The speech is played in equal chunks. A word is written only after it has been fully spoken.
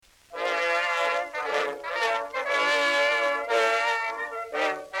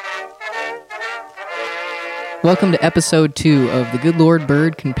Welcome to episode 2 of the Good Lord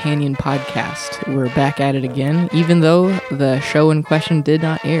Bird Companion Podcast. We're back at it again, even though the show in question did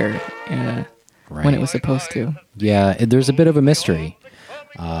not air when it was supposed to. Yeah, there's a bit of a mystery.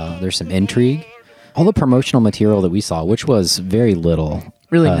 There's some intrigue. All the promotional material that we saw, which was very little,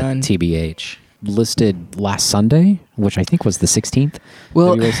 Really none. TBH, listed last Sunday, which I think was the 16th,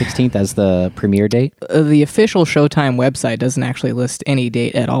 February 16th as the premiere date. The official Showtime website doesn't actually list any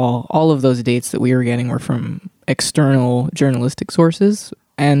date at all. All of those dates that we were getting were from external journalistic sources.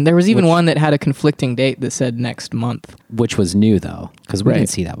 And there was even one that had a conflicting date that said next month. Which was new, though, because we didn't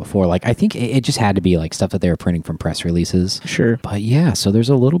see that before. Like, I think it just had to be like stuff that they were printing from press releases. Sure. But yeah, so there's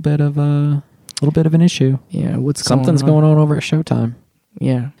a little bit of an issue. Yeah, Something's going on over at Showtime.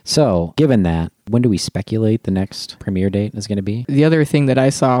 Yeah. So, given that, when do we speculate the next premiere date is going to be? The other thing that I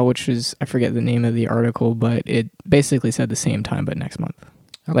saw, which was, I forget the name of the article, but it basically said the same time, but next month.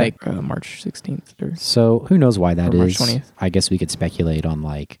 Okay. Like March 16th. So, who knows why that March is? 20th. I guess we could speculate on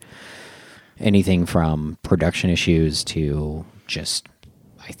like anything from production issues to just,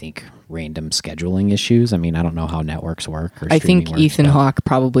 I think, random scheduling issues. I mean, I don't know how networks work. Or I think works, Ethan Hawke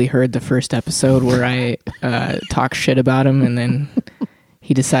probably heard the first episode where I talk shit about him, and then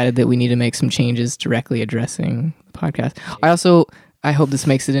he decided that we need to make some changes directly addressing the podcast. I hope this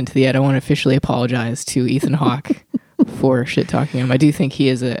makes it into the ed. I want to officially apologize to Ethan Hawke for shit talking him. I do think he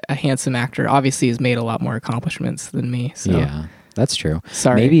is a handsome actor. Obviously, he's made a lot more accomplishments than me. So. Yeah, that's true.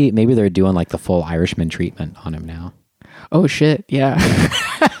 Sorry. Maybe they're doing like the full Irishman treatment on him now. Oh shit! Yeah.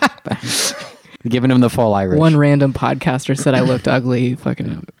 Giving him the full Irish. One random podcaster said I looked ugly.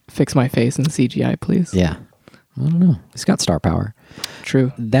 Fucking fix my face in CGI, please. Yeah. I don't know. He's got star power.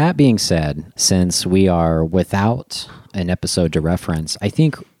 True. That being said, since we are without an episode to reference, I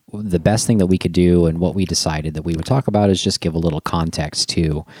think the best thing that we could do and what we decided that we would talk about is just give a little context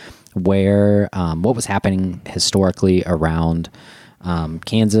to where, what was happening historically around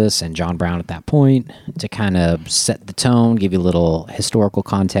Kansas and John Brown at that point, to kind of set the tone, give you a little historical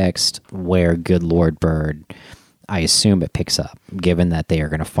context where Good Lord Bird, I assume it picks up, given that they are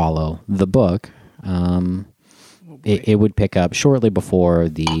going to follow the book. It would pick up shortly before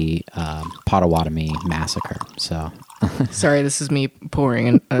the Potawatomi massacre. So, sorry, this is me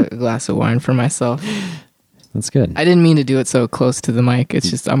pouring a glass of wine for myself. That's good. I didn't mean to do it so close to the mic.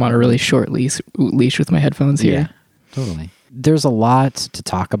 It's just I'm on a really short leash with my headphones here. Yeah, totally. There's a lot to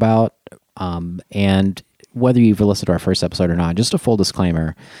talk about, and whether you've listened to our first episode or not, just a full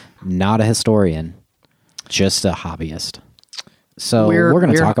disclaimer, not a historian, just a hobbyist. So we're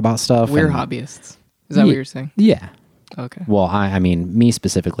going to talk about stuff. We're hobbyists. Is that what you're saying? Yeah. Okay. Well, I mean, me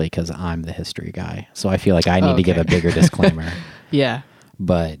specifically, because I'm the history guy. So I feel like I need to give a bigger disclaimer. Yeah.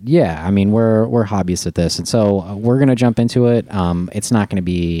 But yeah, I mean, we're hobbyists at this. And so we're going to jump into it. It's not going to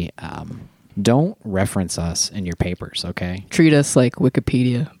be, don't reference us in your papers, okay? Treat us like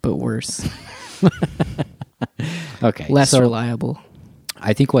Wikipedia, but worse. Okay. Less reliable.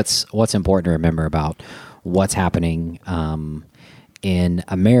 I think what's important to remember about what's happening in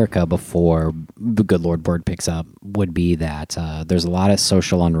America before the Good Lord Bird picks up would be that there's a lot of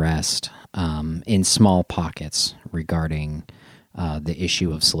social unrest in small pockets regarding the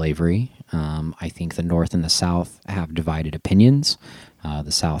issue of slavery. I think the North and the South have divided opinions.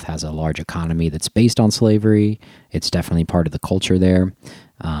 The South has a large economy that's based on slavery. It's definitely part of the culture there.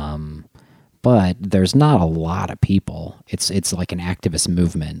 But there's not a lot of people. It's like an activist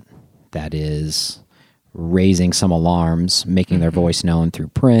movement that is raising some alarms, making their voice known through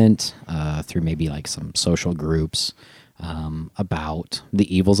print, through maybe like some social groups about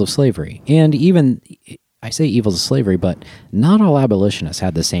the evils of slavery. And even, I say evils of slavery, but not all abolitionists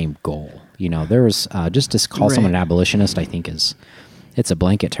had the same goal. You know, there's just to call someone an abolitionist, I think it's a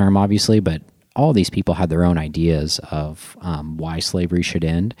blanket term, obviously, but all these people had their own ideas of why slavery should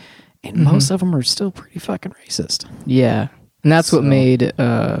end. And most of them are still pretty fucking racist. Yeah. And that's what made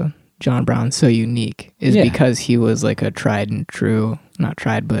John Brown so unique, is because he was like a true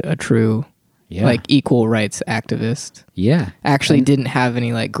like equal rights activist. Yeah. Actually didn't have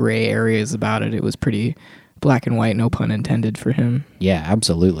any like gray areas about it. It was pretty black and white, no pun intended, for him. Yeah,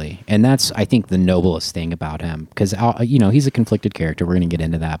 absolutely. And that's, I think, the noblest thing about him, because, you know, he's a conflicted character. We're going to get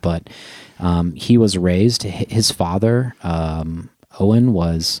into that. But he was raised, his father, Owen,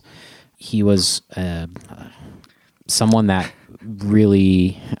 was someone that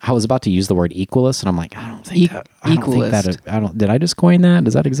really, I was about to use the word equalist, and I'm like, I don't think that, did I just coin that?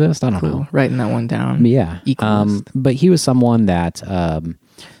 Does that exist? I don't know. Writing that one down. Yeah. Equalist. But he was someone that,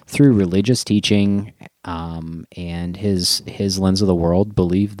 through religious teaching, and his lens of the world,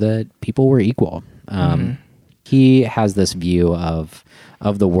 believed that people were equal. He has this view of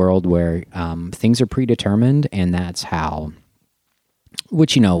the world where things are predetermined, and that's how.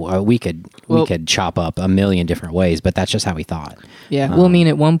 Which we could chop up a million different ways, but that's just how he thought. Yeah. Well, I mean,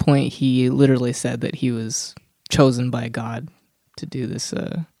 at one point he literally said that he was chosen by God to do this,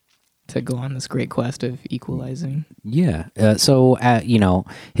 to go on this great quest of equalizing. Yeah. So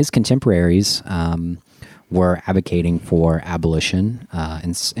his contemporaries were advocating for abolition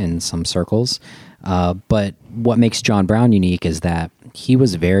in some circles. But what makes John Brown unique is that he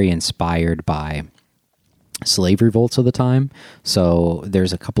was very inspired by slave revolts of the time. So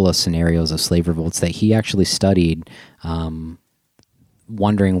there's a couple of scenarios of slave revolts that he actually studied,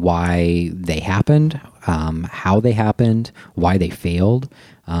 wondering why they happened, how they happened, why they failed.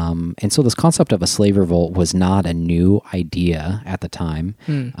 And so this concept of a slave revolt was not a new idea at the time.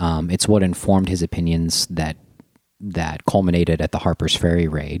 It's what informed his opinions that culminated at the Harper's Ferry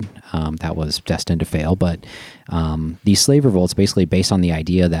raid that was destined to fail. But these slave revolts basically based on the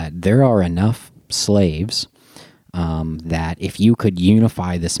idea that there are enough slaves that if you could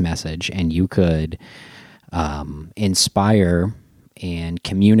unify this message and you could inspire and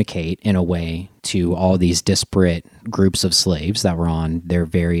communicate in a way to all these disparate groups of slaves that were on their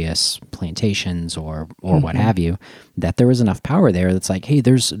various plantations or what have you, that there was enough power there that's like, hey,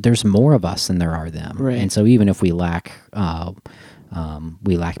 there's more of us than there are them. Right. And so even if we lack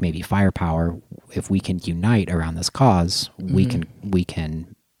maybe firepower, if we can unite around this cause, we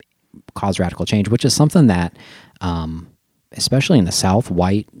can cause radical change, which is something that especially in the South,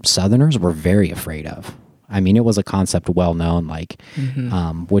 white Southerners were very afraid of. I mean, it was a concept well known,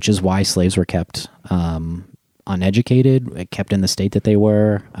 which is why slaves were kept uneducated, kept in the state that they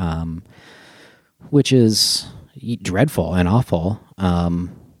were, which is dreadful and awful.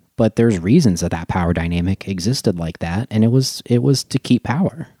 But there's reasons that power dynamic existed like that, and it was to keep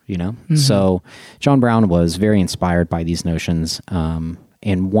power, So John Brown was very inspired by these notions,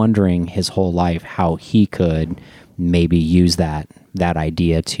 and wondering his whole life how he could maybe use that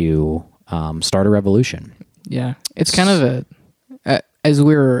idea to start a revolution. Yeah, it's kind of as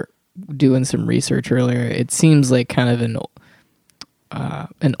we were doing some research earlier, it seems like kind of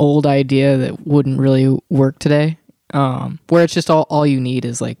an old idea that wouldn't really work today, where it's just all you need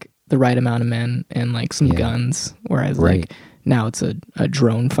is like the right amount of men and like some guns, whereas like now it's a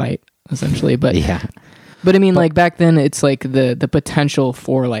drone fight essentially. But But I mean, like back then, it's like the potential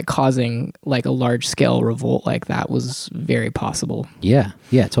for like causing like a large scale revolt like that was very possible. Yeah,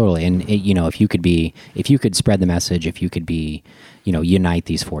 totally. And if you could spread the message, if you could be, unite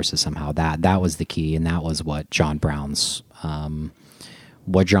these forces somehow, that was the key, and that was what John Brown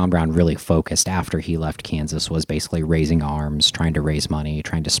really focused after he left Kansas was basically raising arms, trying to raise money,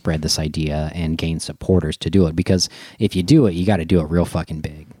 trying to spread this idea and gain supporters to do it. Because if you do it, you got to do it real fucking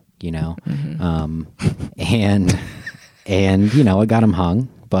big. And it got him hung,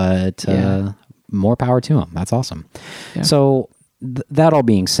 but more power to him. That's awesome. Yeah. So that all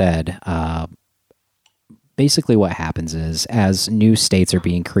being said, basically what happens is as new states are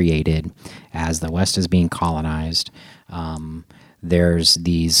being created, as the West is being colonized, there's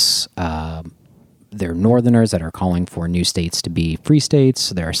these there are Northerners that are calling for new states to be free states.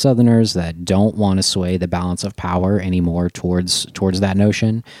 There are Southerners that don't want to sway the balance of power anymore towards that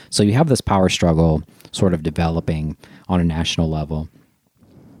notion. So you have this power struggle sort of developing on a national level.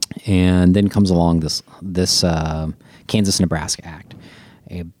 And then comes along this Kansas-Nebraska Act,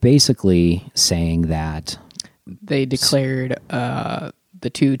 basically saying that they declared the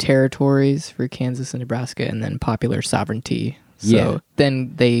two territories for Kansas and Nebraska and then popular sovereignty. So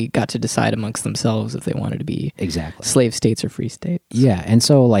then they got to decide amongst themselves if they wanted to be slave states or free states. Yeah, and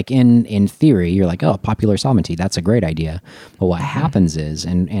so like in theory, you're like, oh, popular sovereignty, that's a great idea. But what happens is,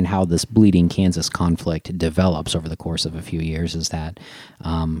 and how this bleeding Kansas conflict develops over the course of a few years is that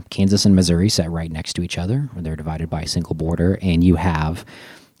Kansas and Missouri sat right next to each other. They're divided by a single border, and you have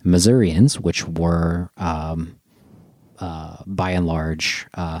Missourians, which were by and large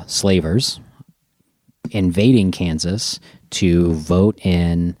slavers, invading Kansas to vote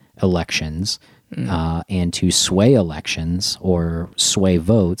in elections and to sway elections or sway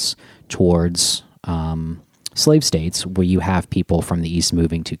votes towards slave states, where you have people from the East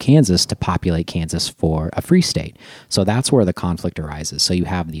moving to Kansas to populate Kansas for a free state. So that's where the conflict arises. So you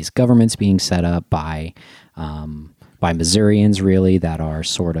have these governments being set up by Missourians, really, that are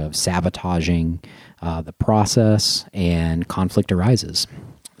sort of sabotaging the process, and conflict arises.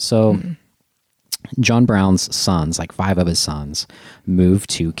 So John Brown's sons, like 5 of his sons, moved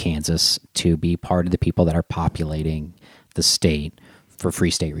to Kansas to be part of the people that are populating the state for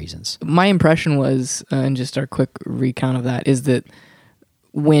free state reasons. My impression was, and just our quick recount of that, is that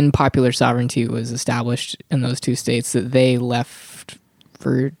when popular sovereignty was established in those two states, that they left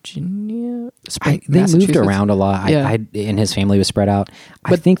Virginia. They moved around a lot. Yeah. And his family was spread out.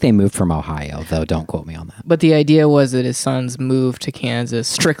 I think they moved from Ohio, though. Don't quote me on that. But the idea was that his sons moved to Kansas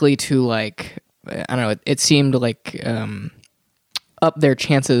strictly to like, I don't know. It seemed like up their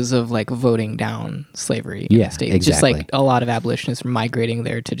chances of like voting down slavery in the state. Exactly. Just like a lot of abolitionists were migrating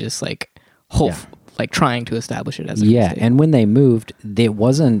there to just like like trying to establish it as a state. And when they moved, it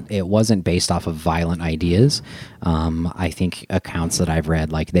wasn't based off of violent ideas. I think accounts that I've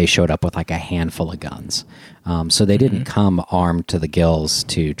read, like they showed up with like a handful of guns. So they didn't come armed to the gills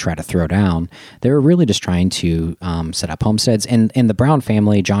to try to throw down. They were really just trying to set up homesteads. And the Brown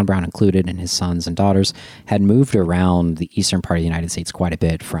family, John Brown included, and his sons and daughters had moved around the eastern part of the United States quite a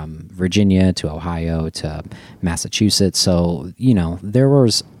bit, from Virginia to Ohio to Massachusetts. So, there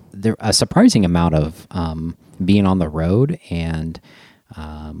was a surprising amount of being on the road and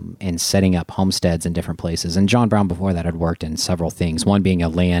setting up homesteads in different places. And John Brown before that had worked in several things, one being a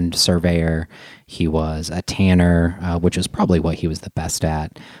land surveyor. He was a tanner, which is probably what he was the best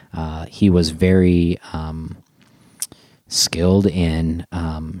at. He was very skilled in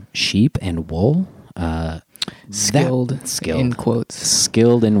sheep and wool. Skilled in quotes.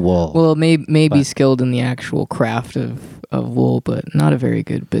 Skilled in wool. Well, maybe skilled in the actual craft of wool, but not a very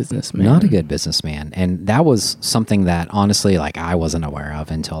good businessman. Not a good businessman. And that was something that honestly, like, I wasn't aware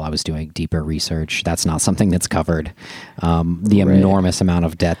of until I was doing deeper research. That's not something that's covered. The enormous amount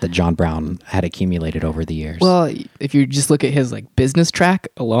of debt that John Brown had accumulated over the years. Well, if you just look at his like business track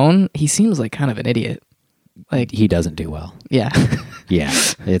alone, he seems like kind of an idiot. Like, he doesn't do well. Yeah. Yeah,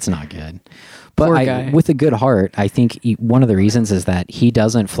 it's not good. But Poor guy. With a good heart, I think one of the reasons is that he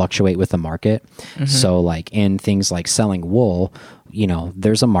doesn't fluctuate with the market. Mm-hmm. So like in things like selling wool,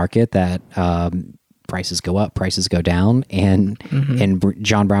 there's a market that prices go up, prices go down, and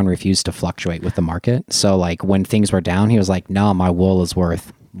John Brown refused to fluctuate with the market. So like when things were down, he was like, no, my wool is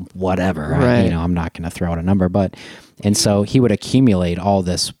worth whatever. Right. I'm not going to throw out a number, and so he would accumulate all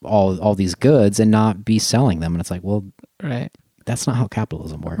these goods and not be selling them. And it's like, well, right. That's not how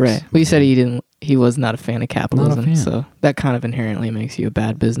capitalism works. Right. Well, you said he was not a fan of capitalism, so that kind of inherently makes you a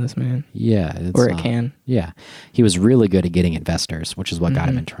bad businessman. Yeah. It can. Yeah. He was really good at getting investors, which is what got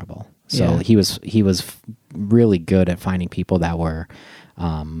him in trouble. So he was really good at finding people that were,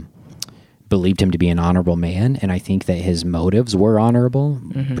 believed him to be an honorable man. And I think that his motives were honorable,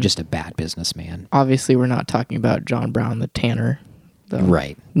 but just a bad businessman. Obviously, we're not talking about John Brown, the tanner, though.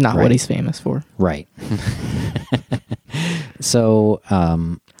 Right. Not what he's famous for. Right. So,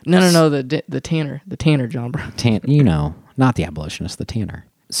 no, the tanner, John Brown. Not the abolitionist, the tanner.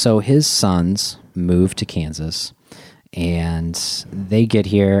 So his sons moved to Kansas, and they get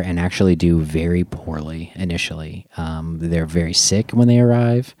here and actually do very poorly initially. They're very sick when they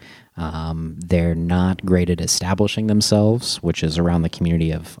arrive. They're not great at establishing themselves, which is around the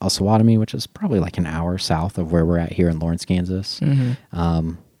community of Osawatomie, which is probably like an hour south of where we're at here in Lawrence, Kansas.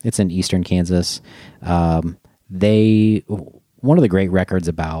 Mm-hmm. It's in eastern Kansas. One of the great records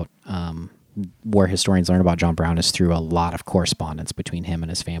about where historians learn about John Brown is through a lot of correspondence between him and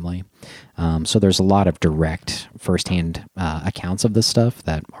his family. So there's a lot of direct firsthand accounts of this stuff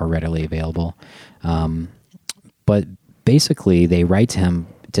that are readily available. But basically, they write to him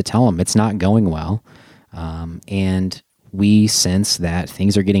to tell him it's not going well, and we sense that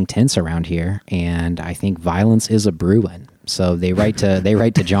things are getting tense around here, and I think violence is a brewing. So they write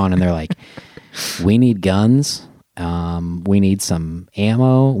to John, and they're like, we need guns, we need some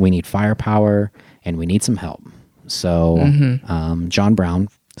ammo, we need firepower, and we need some help. So John Brown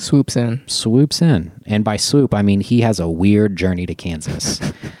swoops in. And by swoop, I mean he has a weird journey to Kansas.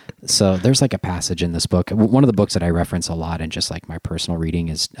 So there's like a passage in this book. One of the books that I reference a lot in just like my personal reading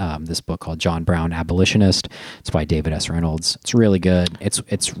is this book called John Brown, Abolitionist. It's by David S. Reynolds. It's really good.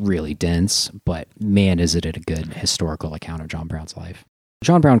 It's really dense, but man, is it a good historical account of John Brown's life.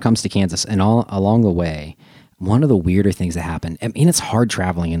 John Brown comes to Kansas, and all along the way, one of the weirder things that happened, I mean, it's hard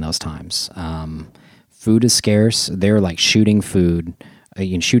traveling in those times. Food is scarce. They're like shooting food,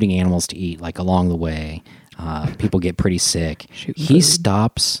 shooting animals to eat like along the way. People get pretty sick. He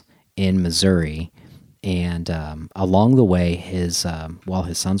stops in Missouri, and along the way, while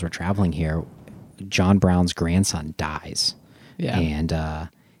his sons were traveling here, John Brown's grandson dies. Yeah. And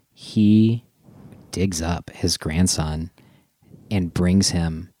he digs up his grandson and brings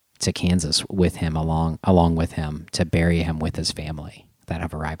him to Kansas with him, along with him, to bury him with his family that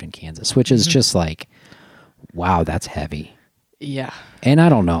have arrived in Kansas, which is just like, wow, that's heavy. Yeah. And I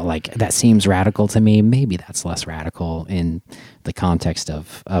don't know, like, that seems radical to me. Maybe that's less radical in the context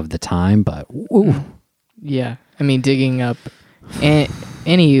of the time, but ooh. Yeah. I mean, digging up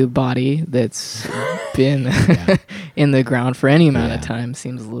any body that's been in the ground for any amount of time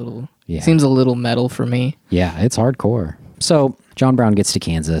seems a little metal for me. Yeah, it's hardcore. So John Brown gets to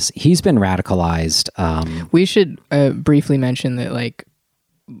Kansas. He's been radicalized. We should briefly mention that, like,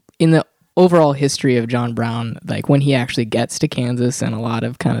 in the overall history of John Brown, like when he actually gets to Kansas and a lot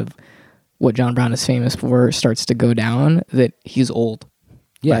of kind of what John Brown is famous for starts to go down, that he's old.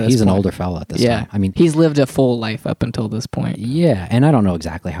 Yeah, he's an older fella at this time. I mean, he's lived a full life up until this point. Yeah, and I don't know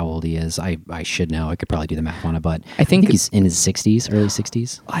exactly how old he is. I should know. I could probably do the math on it, but I think he's in his 60s, early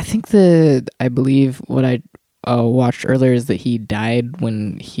 60s. I believe what I watched earlier is that he died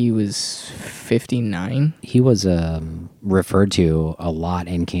when he was 59. He was referred to a lot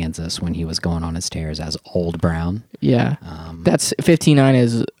in Kansas when he was going on his tears as Old Brown. Yeah, that's 59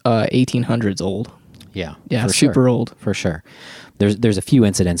 is 1800s old. Yeah, super old for sure. There's a few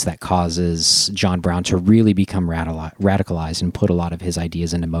incidents that causes John Brown to really become radicalized and put a lot of his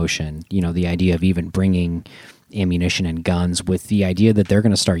ideas into motion. You know, the idea of even bringing ammunition and guns with the idea that they're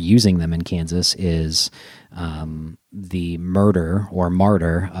going to start using them in Kansas is the murder or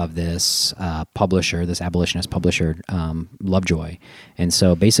martyr of this publisher, this abolitionist publisher, Lovejoy. And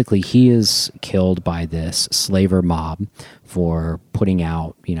so basically he is killed by this slaver mob for putting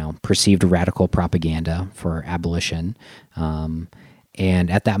out, perceived radical propaganda for abolition.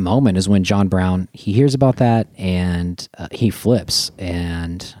 And at that moment is when John Brown, he hears about that and he flips.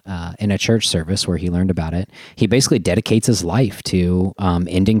 And in a church service where he learned about it, he basically dedicates his life to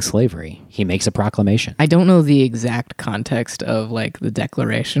ending slavery. He makes a proclamation. I don't know the exact context of like the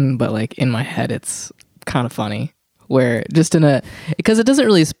declaration, but like in my head, it's kind of funny where just because it doesn't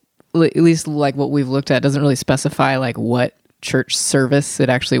really, at least like what we've looked at, doesn't really specify like what church service it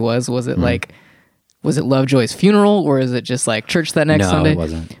actually was. Was it was it Lovejoy's funeral, or is it just like church that next Sunday? No, it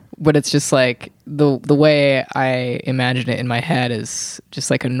wasn't. But it's just like the way I imagine it in my head is just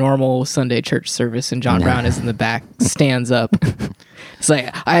like a normal Sunday church service, and John Brown is in the back, stands up. It's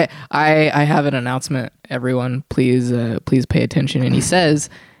like I have an announcement. Everyone, please pay attention. And he says,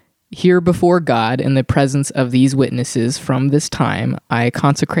 "Here before God, in the presence of these witnesses, from this time, I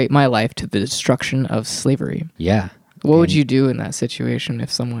consecrate my life to the destruction of slavery." Yeah. What would you do in that situation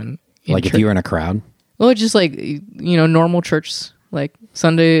if someone if you were in a crowd? Well, just like, normal church, like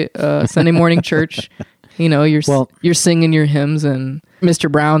Sunday morning church, you're singing your hymns, and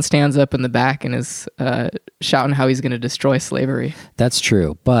Mr. Brown stands up in the back and is shouting how he's going to destroy slavery. That's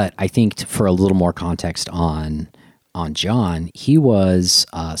true. But I think for a little more context on John, he was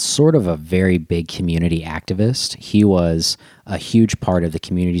sort of a very big community activist. He was a huge part of the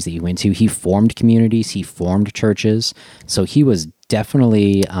communities that he went to. He formed communities. He formed churches. So he was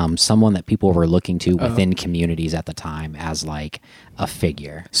definitely someone that people were looking to within communities at the time as like a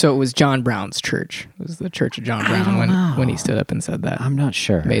figure. So it was John Brown's church. It was the Church of John Brown when he stood up and said that. I'm not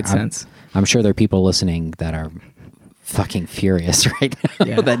sure. Made sense. I'm sure there are people listening that are fucking furious right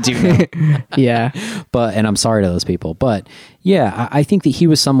now that do know. Yeah. And I'm sorry to those people. But yeah, I think that he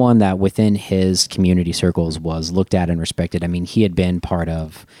was someone that within his community circles was looked at and respected. I mean, he had been part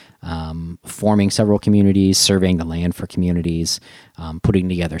of forming several communities, surveying the land for communities, putting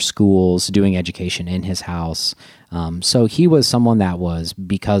together schools, doing education in his house. So he was someone that was,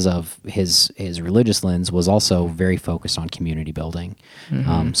 because of his religious lens, was also very focused on community building.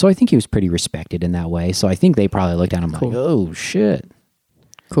 Mm-hmm. So I think he was pretty respected in that way. So I think they probably looked at him like, oh, shit.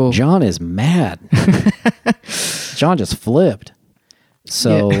 Cool. John is mad. John just flipped.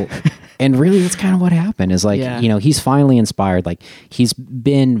 So... And really, that's kind of what happened is like, he's finally inspired. Like, he's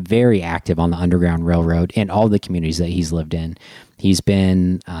been very active on the Underground Railroad and all the communities that he's lived in. He's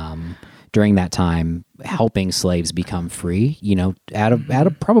been, during that time, helping slaves become free, at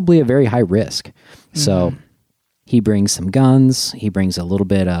a probably a very high risk. Mm-hmm. So he brings some guns. He brings a little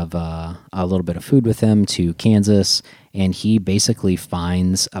bit of food with him to Kansas, and he basically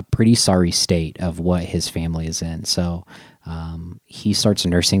finds a pretty sorry state of what his family is in. So he starts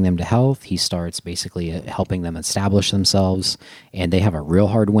nursing them to health. He starts basically helping them establish themselves, and they have a real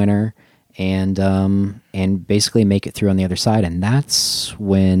hard winter and basically make it through on the other side. And that's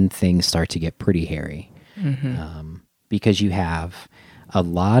when things start to get pretty hairy, because you have a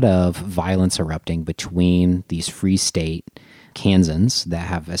lot of violence erupting between these free state Kansans that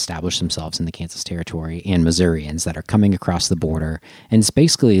have established themselves in the Kansas Territory and Missourians that are coming across the border. And it's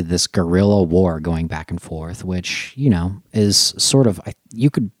basically this guerrilla war going back and forth, which, is sort of, you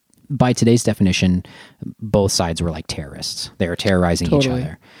could, by today's definition, both sides were like terrorists. They were terrorizing each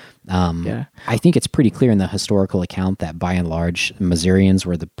other. Yeah. I think it's pretty clear in the historical account that by and large, Missourians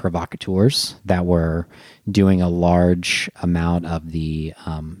were the provocateurs that were doing a large amount of the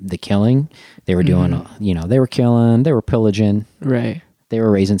killing. They were doing, they were killing, they were pillaging, Right. they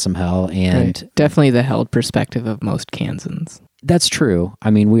were raising some hell, and Right. Definitely the held perspective of most Kansans. that's true. I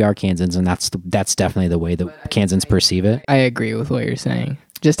mean, we are Kansans, and that's definitely the way that Kansans perceive it. I agree with what you're saying.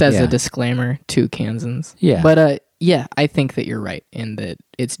 Just as Yeah. a disclaimer to Kansans. Yeah. But yeah, I think that you're right in that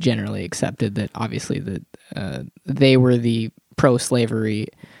it's generally accepted that obviously that they were the pro-slavery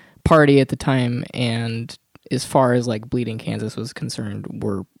party at the time, and as far as like Bleeding Kansas was concerned,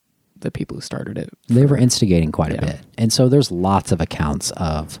 were the people who started it. They were instigating quite a Yeah. bit. And so there's lots of accounts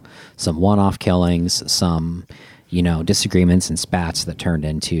of some one-off killings, some, disagreements and spats that turned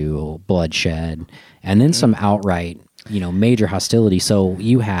into bloodshed, and then some outright, major hostility. So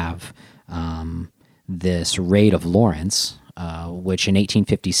you have this raid of Lawrence, which in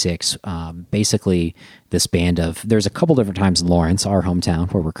 1856, basically this band of, there's a couple different times in Lawrence, our hometown,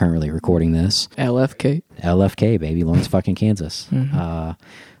 where we're currently recording this. LFK. Baby, Lawrence, fucking Kansas.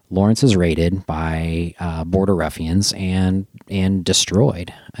 Lawrence is raided by border ruffians and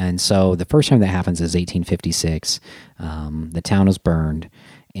destroyed. And so the first time that happens is 1856. The town is burned,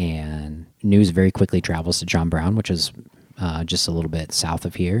 and news very quickly travels to John Brown, which is just a little bit south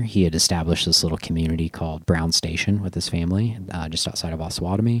of here. He had established this little community called Brown Station with his family, just outside of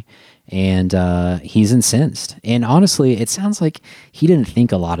Osawatomie, and he's incensed. And honestly, it sounds like he didn't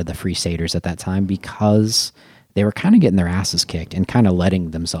think a lot of the Free Staters at that time because they were kind of getting their asses kicked and kind of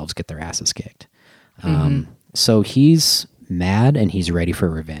letting themselves get their asses kicked. So he's mad and he's ready for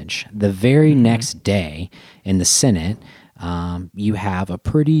revenge. The very next day in the Senate, you have a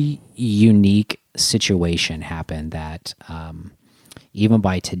pretty unique situation happen that even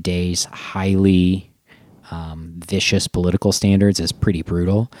by today's highly vicious political standards is pretty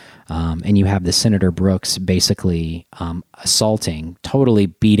brutal. And you have the Senator Brooks basically assaulting, totally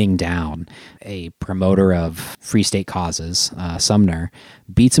beating down a promoter of Free State causes, Sumner,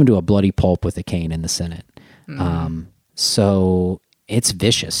 beats him to a bloody pulp with a cane in the Senate. So it's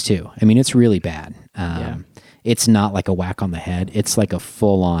vicious too. I mean, it's really bad. It's not like a whack on the head. It's like a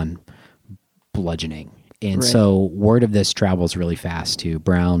full-on bludgeoning. And so word of this travels really fast to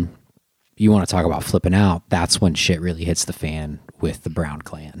Brown. You want to talk about flipping out, that's when shit really hits the fan with the Brown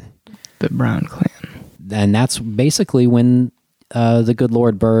clan. The Brown clan. And that's basically when the Good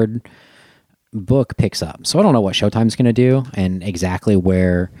Lord Bird book picks up. So I don't know what Showtime's going to do and exactly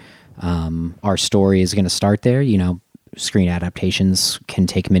where our story is going to start there. Screen adaptations can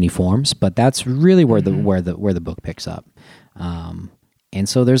take many forms, but that's really where the book picks up. And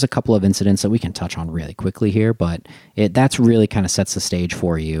so there's a couple of incidents that we can touch on really quickly here, but that's really kind of sets the stage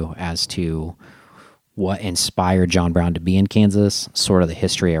for you as to what inspired John Brown to be in Kansas, sort of the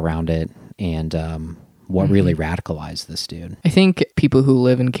history around it, and what really radicalized this dude. I think people who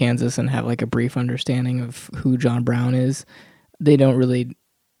live in Kansas and have like a brief understanding of who John Brown is, they don't really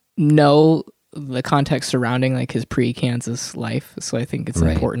know the context surrounding like his pre-Kansas life. So I think it's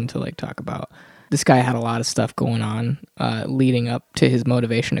important to like talk about. This guy had a lot of stuff going on leading up to his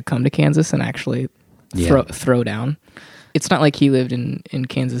motivation to come to Kansas and actually throw down. It's not like he lived in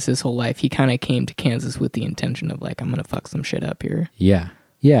Kansas his whole life. He kind of came to Kansas with the intention of like, I'm going to fuck some shit up here. Yeah.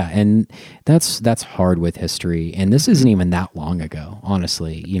 Yeah. And that's hard with history. And this isn't even that long ago,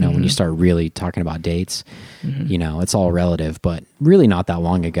 honestly. When you start really talking about dates, it's all relative, but really not that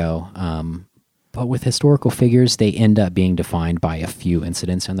long ago. But with historical figures, they end up being defined by a few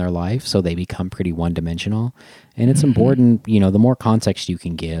incidents in their life, so they become pretty one-dimensional. And it's important, the more context you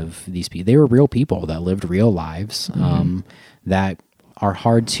can give these people. They were real people that lived real lives that are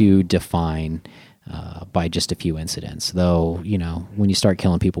hard to define by just a few incidents. Though, when you start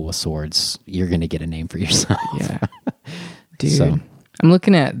killing people with swords, you're going to get a name for yourself. Yeah. Dude, I'm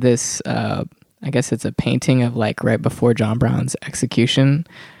looking at this, I guess it's a painting of like right before John Brown's execution.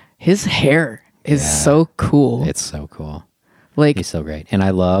 His hair is so cool. It's so cool. Like, he's so great. And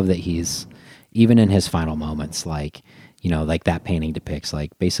I love that he's, even in his final moments, like, like that painting depicts,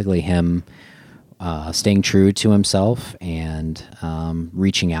 like basically him staying true to himself and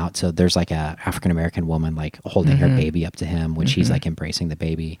reaching out. So there's like a African-American woman like holding her baby up to him, which he's like embracing the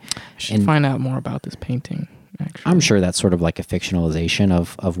baby. I should find out more about this painting, actually. I'm sure that's sort of like a fictionalization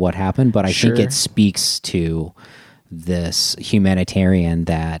of what happened, but I think it speaks to this humanitarian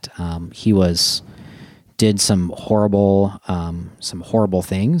that he did some horrible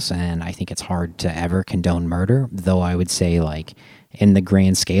things, and I think it's hard to ever condone murder, though I would say like in the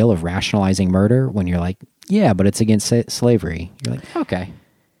grand scale of rationalizing murder, when you're like, yeah, but it's against slavery, you're like, okay.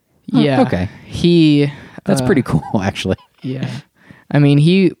 Yeah. Okay. He That's pretty cool, actually. Yeah. I mean,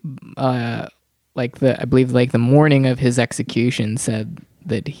 he, I believe the morning of his execution said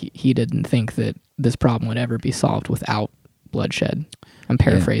that he didn't think that this problem would ever be solved without bloodshed. I'm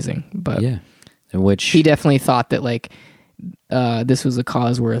paraphrasing, but Yeah. In which he definitely thought that this was a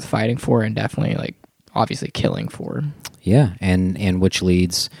cause worth fighting for, and definitely obviously killing for. Yeah, and which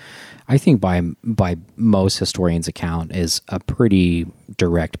leads, I think by most historians' account, is a pretty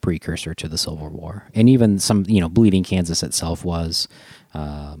direct precursor to the Civil War, and even some Bleeding Kansas itself was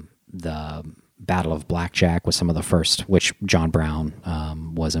the Battle of Blackjack was some of the first, which John Brown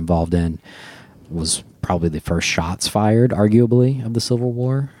was involved in, was probably the first shots fired, arguably, of the Civil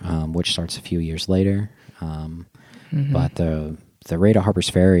War, which starts a few years later. But the raid at Harper's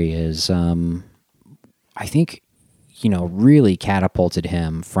Ferry is, I think, really catapulted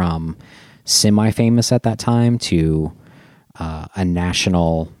him from semi-famous at that time to a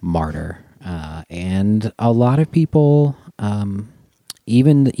national martyr. And a lot of people,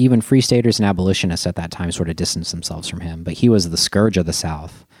 even free staters and abolitionists at that time, sort of distanced themselves from him. But he was the scourge of the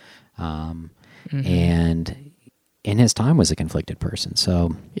South. And in his time was a conflicted person.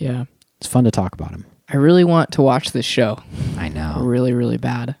 So yeah, it's fun to talk about him. I really want to watch this show. I know. Really, really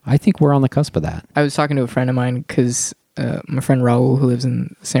bad. I think we're on the cusp of that. I was talking to a friend of mine because my friend Raul, who lives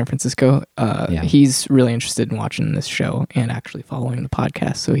in San Francisco, he's really interested in watching this show and actually following the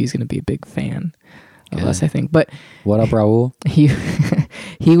podcast. So he's going to be a big fan of us, I think. But what up, Raul?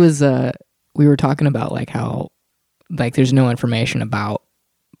 He was. We were talking about how there's no information about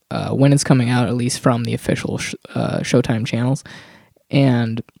when it's coming out, at least from the official Showtime channels,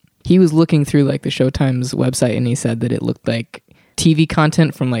 and he was looking through the Showtime's website, and he said that it looked like TV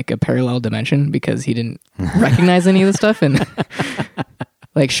content from a parallel dimension because he didn't recognize any of the stuff, and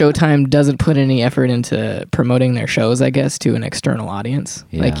Showtime doesn't put any effort into promoting their shows, I guess, to an external audience.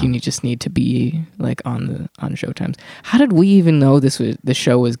 Yeah. You just need to be on Showtime's. How did we even know the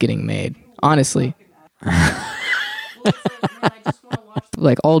show was getting made? Honestly.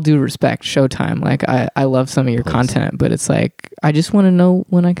 All due respect, Showtime. I love some of your content, but it's I just want to know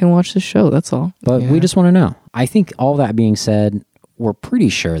when I can watch the show. That's all. But we just want to know. I think all that being said, we're pretty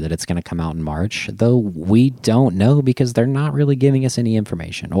sure that it's going to come out in March, though we don't know because they're not really giving us any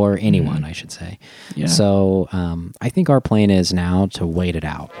information, or anyone, I should say. Yeah. So I think our plan is now to wait it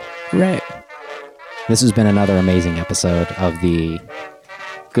out. Right. This has been another amazing episode of the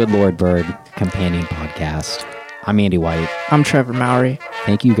Good Lord Bird Companion Podcast. I'm Andy White. I'm Trevor Mowry.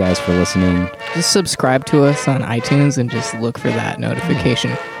 Thank you guys for listening. Just subscribe to us on iTunes and just look for that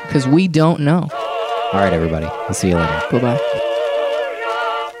notification because we don't know. All right, everybody. We'll see you later. Bye-bye.